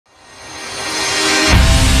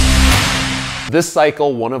This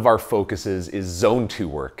cycle, one of our focuses is zone 2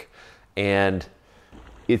 work. And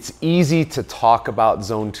it's easy to talk about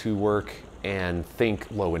zone 2 work and think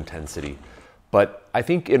low intensity. But I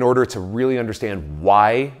think in order to really understand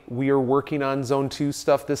why we are working on zone 2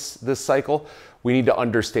 stuff this cycle, we need to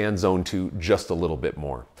understand zone 2 just a little bit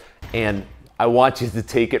more. And I want you to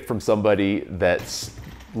take it from somebody that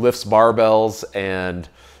lifts barbells and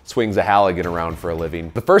swings a Halligan around for a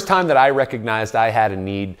living. The first time that I recognized I had a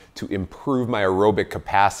need to improve my aerobic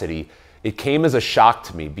capacity, it came as a shock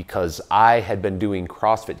to me because I had been doing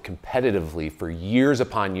CrossFit competitively for years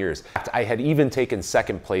upon years. I had even taken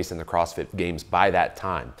second place in the CrossFit Games by that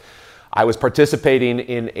time. I was participating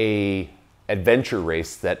in an adventure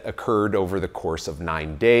race that occurred over the course of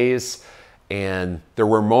 9 days, and there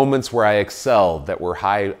were moments where I excelled that were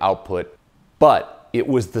high output, but it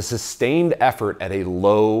was the sustained effort at a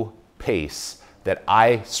low pace that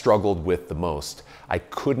I struggled with the most. I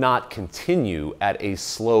could not continue at a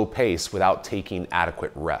slow pace without taking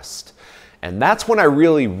adequate rest. And that's when I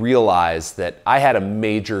really realized that I had a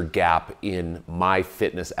major gap in my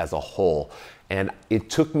fitness as a whole. And it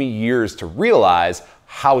took me years to realize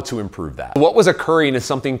how to improve that. What was occurring is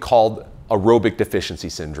something called aerobic deficiency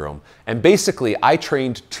syndrome. And basically, I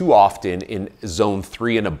trained too often in zone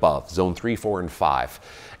 3 and above, zone 3, 4, and 5.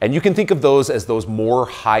 And you can think of those as those more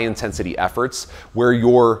high intensity efforts where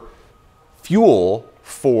your fuel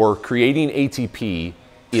for creating ATP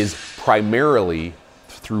is primarily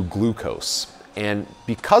through glucose. And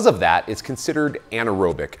because of that, it's considered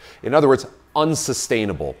anaerobic. In other words,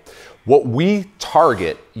 unsustainable. What we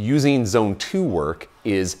target using zone 2 work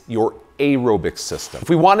is your aerobic system. If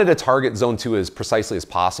we wanted to target zone 2 as precisely as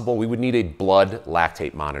possible, we would need a blood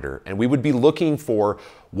lactate monitor, and we would be looking for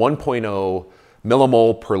 1.0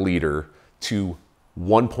 millimole per liter to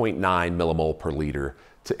 1.9 millimole per liter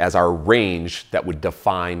as our range that would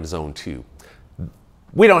define zone 2.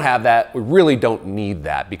 We don't have that. We really don't need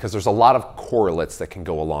that because there's a lot of correlates that can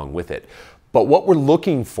go along with it. But what we're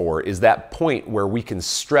looking for is that point where we can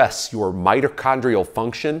stress your mitochondrial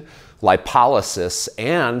function, lipolysis,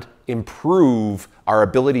 and improve our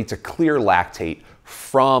ability to clear lactate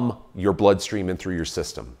from your bloodstream and through your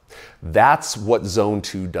system. That's what zone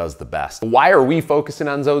 2 does the best. Why are we focusing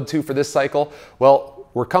on zone 2 for this cycle? Well,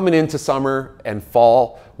 we're coming into summer and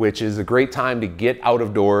fall, which is a great time to get out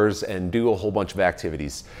of doors and do a whole bunch of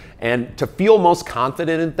activities. And to feel most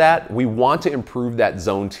confident in that, we want to improve that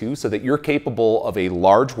zone 2 so that you're capable of a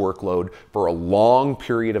large workload for a long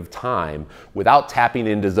period of time without tapping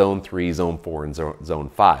into zone 3, zone 4, and zone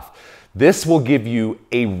 5. This will give you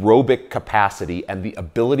aerobic capacity and the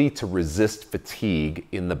ability to resist fatigue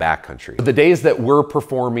in the backcountry. The days that we're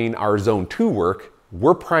performing our zone 2 work,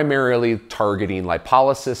 we're primarily targeting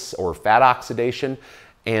lipolysis or fat oxidation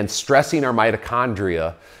and stressing our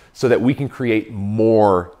mitochondria so that we can create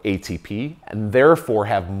more ATP and therefore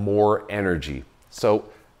have more energy. So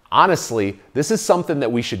honestly, this is something that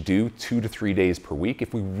we should do 2 to 3 days per week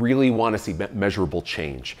if we really want to see measurable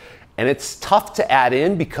change. And it's tough to add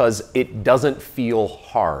in because it doesn't feel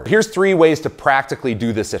hard. Here's 3 ways to practically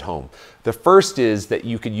do this at home. The first is that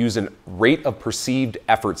you could use a rate of perceived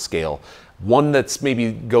effort scale. One that's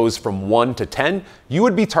maybe goes from 1 to 10, you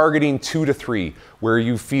would be targeting 2 to 3, where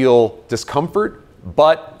you feel discomfort,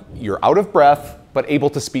 but you're out of breath, but able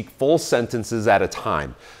to speak full sentences at a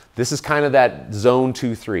time. This is kind of that zone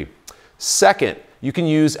 2, 3. Second, you can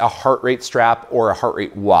use a heart rate strap or a heart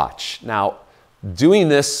rate watch. Now, doing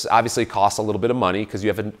this obviously costs a little bit of money because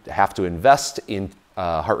you have to invest in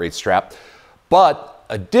a heart rate strap, but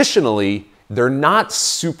additionally, they're not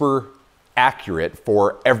super accurate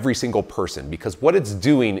for every single person because what it's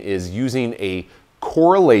doing is using a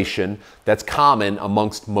correlation that's common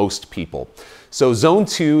amongst most people. So zone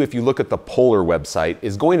 2, if you look at the Polar website,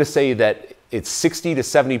 is going to say that it's 60 to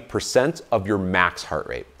 70% of your max heart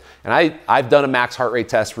rate. And I've done a max heart rate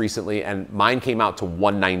test recently and mine came out to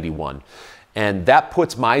 191. And that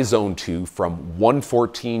puts my zone 2 from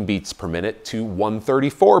 114 beats per minute to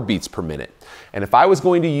 134 beats per minute. And if I was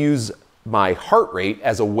going to use my heart rate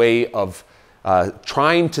as a way of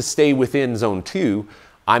trying to stay within zone 2,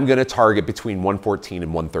 I'm going to target between 114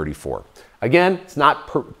 and 134. Again, it's not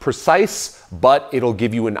precise, but it'll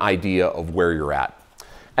give you an idea of where you're at.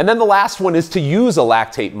 And then the last one is to use a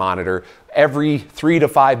lactate monitor every 3 to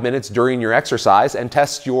 5 minutes during your exercise and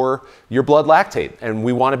test your blood lactate. And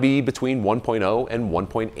we want to be between 1.0 and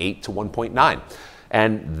 1.8 to 1.9.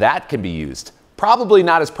 And that can be used. Probably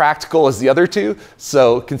not as practical as the other 2,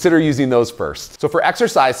 so consider using those first. So for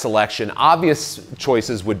exercise selection, obvious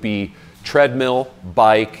choices would be treadmill,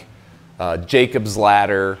 bike, Jacob's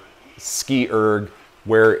ladder, ski erg,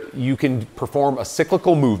 where you can perform a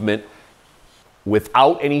cyclical movement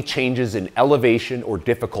without any changes in elevation or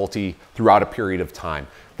difficulty throughout a period of time.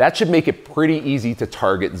 That should make it pretty easy to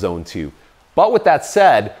target zone 2. But with that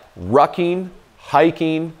said, rucking,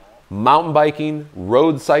 hiking, mountain biking,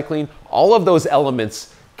 road cycling, all of those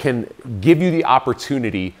elements can give you the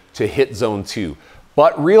opportunity to hit zone 2.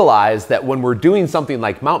 But realize that when we're doing something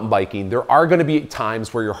like mountain biking, there are going to be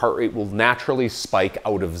times where your heart rate will naturally spike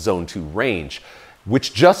out of zone 2 range,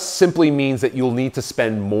 which just simply means that you'll need to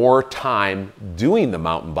spend more time doing the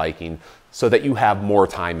mountain biking so that you have more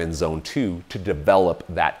time in zone 2 to develop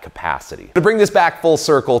that capacity. To bring this back full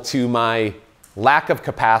circle to my lack of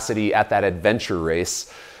capacity at that adventure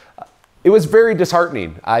race, it was very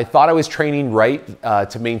disheartening. I thought I was training right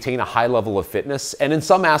to maintain a high level of fitness, and in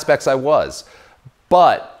some aspects I was.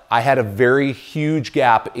 But I had a very huge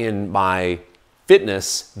gap in my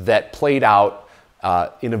fitness that played out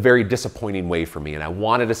in a very disappointing way for me, and I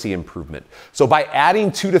wanted to see improvement. So by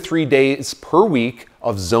adding 2 to 3 days per week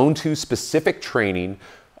of zone 2 specific training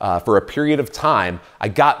for a period of time, I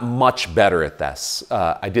got much better at this.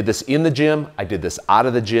 I did this in the gym, I did this out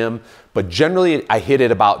of the gym, but generally I hit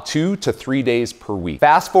it about 2 to 3 days per week.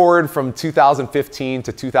 Fast forward from 2015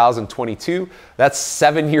 to 2022, that's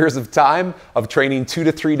 7 years of time of training 2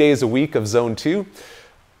 to 3 days a week of zone 2.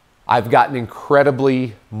 I've gotten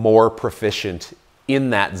incredibly more proficient in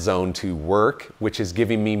that zone 2 work, which is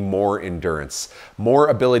giving me more endurance, more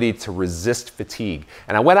ability to resist fatigue.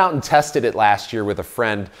 And I went out and tested it last year with a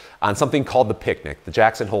friend on something called the picnic, the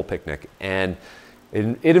Jackson Hole picnic. And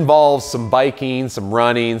it involves some biking, some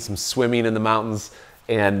running, some swimming in the mountains.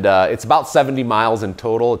 And it's about 70 miles in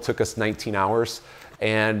total. It took us 19 hours.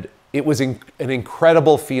 And it was an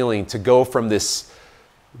incredible feeling to go from this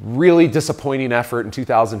really disappointing effort in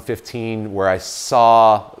 2015 where I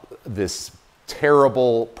saw this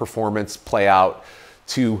terrible performance play out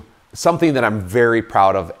to something that I'm very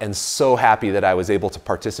proud of and so happy that I was able to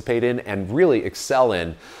participate in and really excel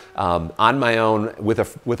in on my own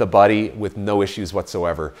with a buddy with no issues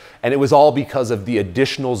whatsoever. And it was all because of the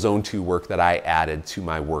additional zone 2 work that I added to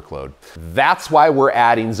my workload. That's why we're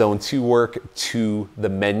adding zone 2 work to the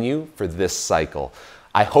menu for this cycle.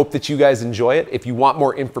 I hope that you guys enjoy it. If you want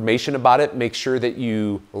more information about it, make sure that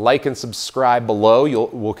you like and subscribe below.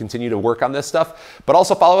 We'll continue to work on this stuff. But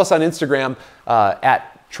also follow us on Instagram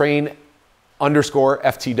at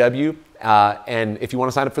train_FTW. And if you want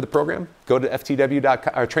to sign up for the program, go to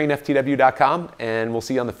trainftw.com and we'll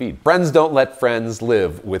see you on the feed. Friends don't let friends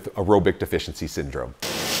live with aerobic deficiency syndrome.